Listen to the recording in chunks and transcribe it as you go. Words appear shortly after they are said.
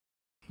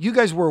You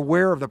guys were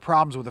aware of the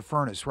problems with the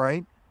furnace,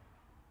 right?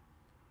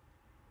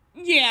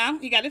 Yeah,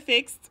 he got it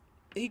fixed.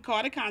 He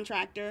called a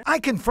contractor. I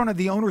confronted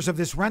the owners of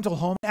this rental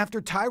home after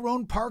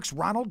Tyrone Parks,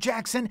 Ronald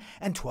Jackson,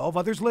 and 12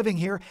 others living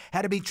here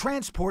had to be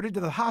transported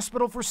to the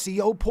hospital for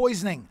CO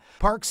poisoning.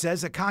 Parks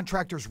says a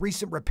contractor's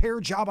recent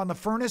repair job on the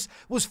furnace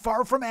was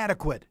far from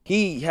adequate.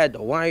 He had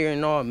the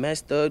wiring all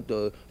messed up.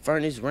 The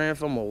furnace ran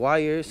from a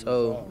wire,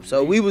 so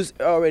we was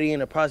already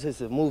in the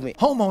process of moving.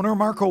 Homeowner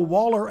Marco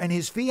Waller and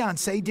his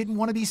fiancée didn't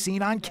want to be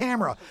seen on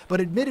camera, but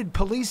admitted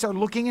police are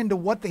looking into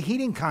what the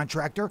heating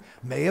contractor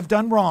may have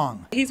done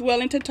wrong. He's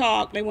willing to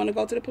talk. They want to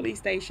go to the police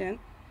station.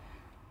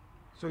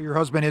 So your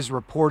husband is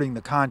reporting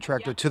the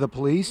contractor to the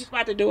police? He's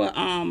about to do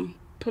a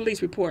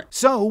police report.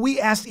 So we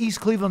asked East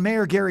Cleveland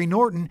Mayor Gary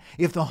Norton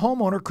if the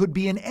homeowner could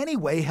be in any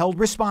way held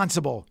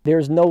responsible.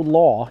 There's no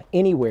law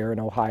anywhere in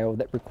Ohio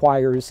that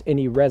requires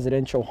any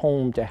residential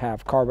home to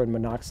have carbon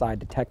monoxide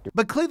detectors.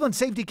 But Cleveland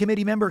Safety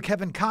Committee member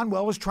Kevin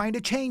Conwell is trying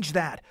to change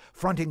that,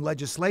 fronting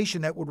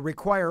legislation that would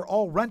require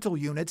all rental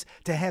units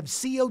to have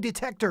CO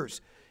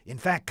detectors. In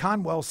fact,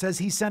 Conwell says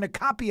he sent a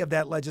copy of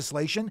that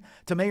legislation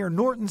to Mayor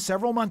Norton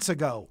several months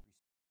ago.